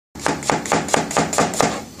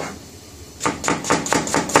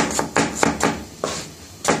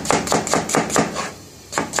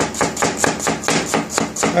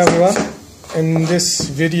everyone, in this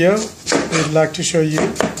video we'd like to show you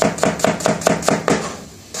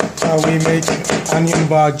how we make onion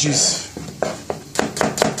bhajis.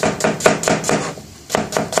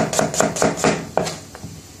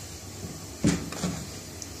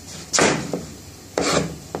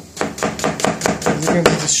 As you can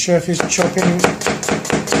see, the chef is chopping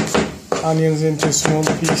onions into small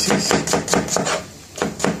pieces.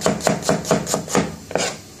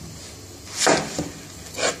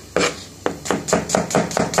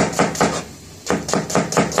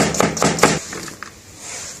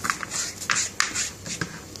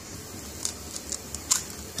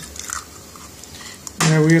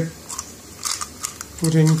 Now we are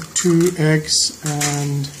putting 2 eggs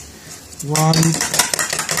and 1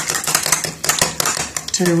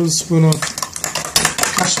 tablespoon of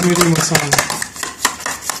kashmiri masala.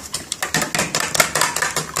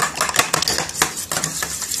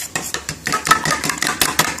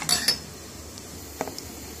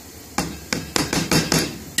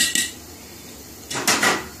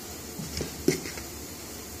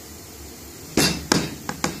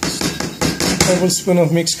 A tablespoon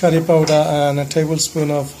of mixed curry powder and a tablespoon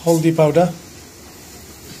of holdi powder.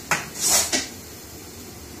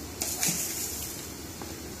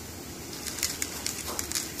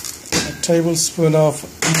 A tablespoon of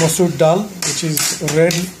masoor dal, which is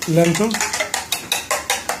red lentil.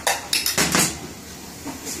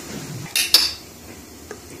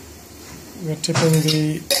 We are tipping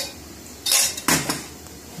the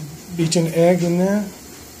beaten egg in there.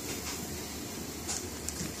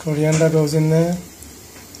 Coriander goes in there,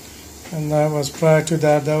 and that was prior to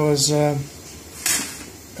that. That was a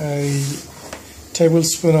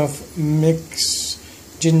tablespoon of mixed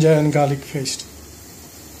ginger and garlic paste,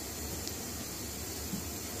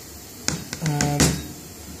 and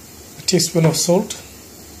a teaspoon of salt.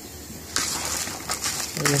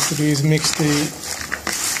 What you have to do is mix the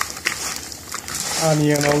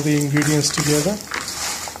onion, all the ingredients together.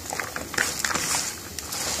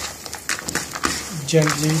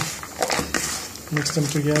 Gently mix them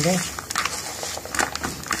together.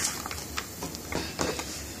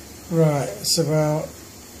 Right, it's about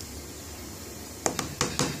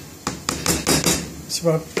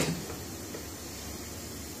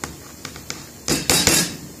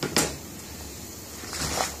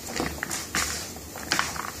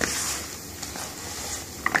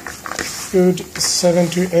good 7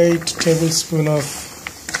 to 8 tablespoons of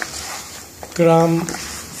gram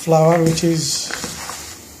flour, which is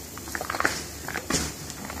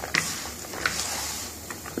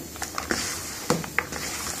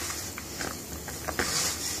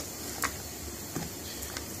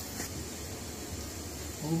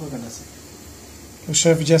the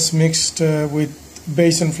chef just mixed with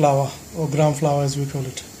besan flour, or gram flour as we call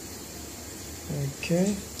it.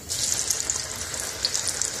 Okay.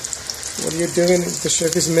 What you're doing is the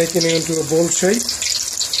chef is making it into a bowl shape.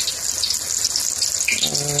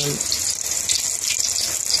 And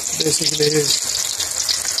basically he's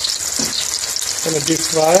on a deep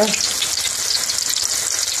fryer.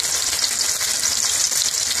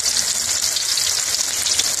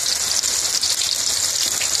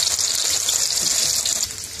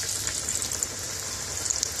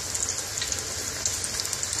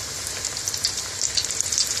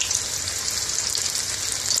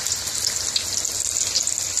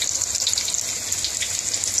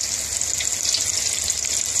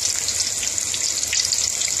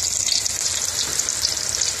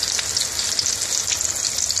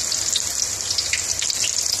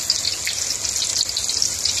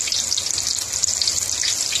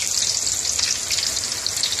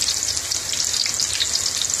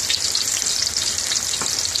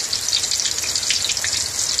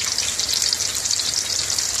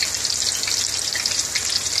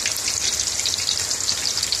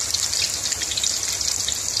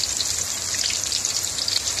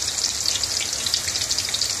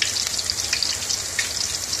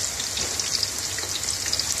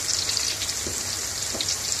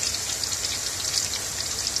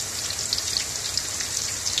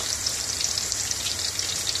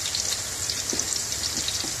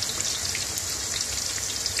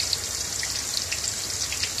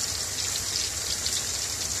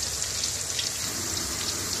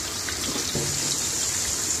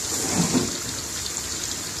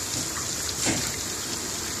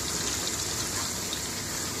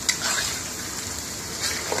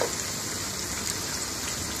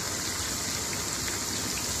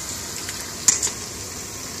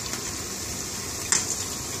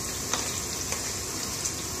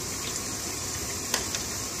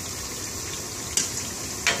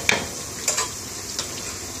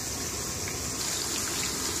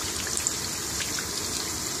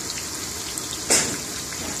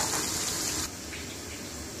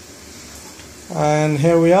 And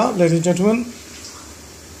here we are, ladies and gentlemen.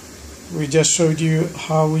 We just showed you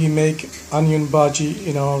how we make onion bhaji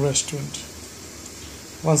in our restaurant.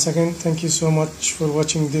 Once again, thank you so much for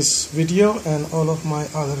watching this video and all of my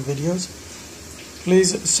other videos.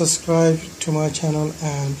 Please subscribe to my channel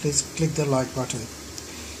and please click the like button.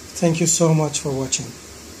 Thank you so much for watching.